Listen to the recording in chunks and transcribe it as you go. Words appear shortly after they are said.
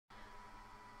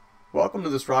Welcome to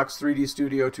this Rox 3D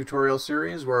Studio tutorial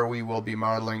series where we will be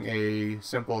modeling a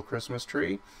simple Christmas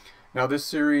tree. Now this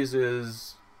series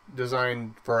is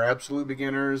designed for absolute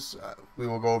beginners. We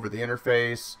will go over the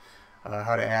interface,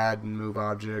 how to add and move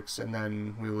objects, and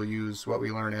then we will use what we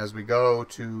learn as we go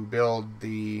to build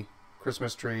the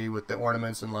Christmas tree with the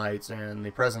ornaments and lights and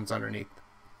the presents underneath.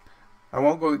 I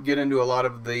won't get into a lot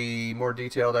of the more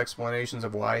detailed explanations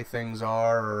of why things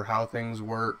are or how things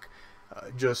work.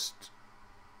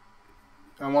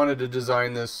 I wanted to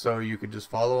design this so you could just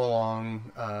follow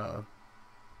along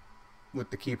with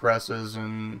the key presses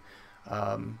and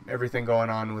everything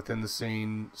going on within the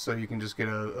scene, so you can just get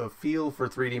a feel for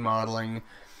 3D modeling,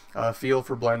 a feel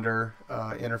for Blender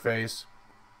interface,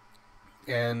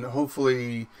 and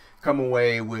hopefully come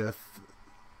away with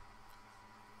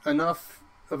enough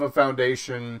of a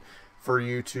foundation for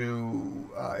you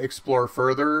to explore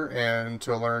further and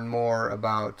to learn more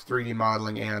about 3D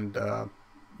modeling and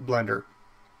Blender.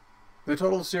 The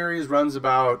total series runs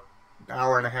about an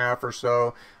hour and a half or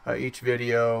so. Each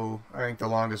video, I think the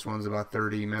longest one's about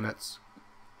 30 minutes.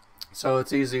 So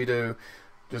it's easy to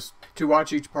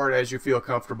watch each part as you feel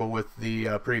comfortable with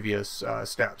the previous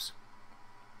steps.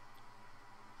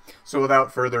 So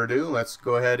without further ado, let's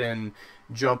go ahead and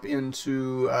jump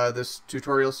into this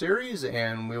tutorial series,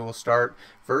 and we will start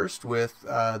first with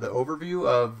the overview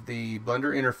of the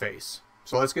Blender interface.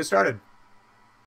 So let's get started.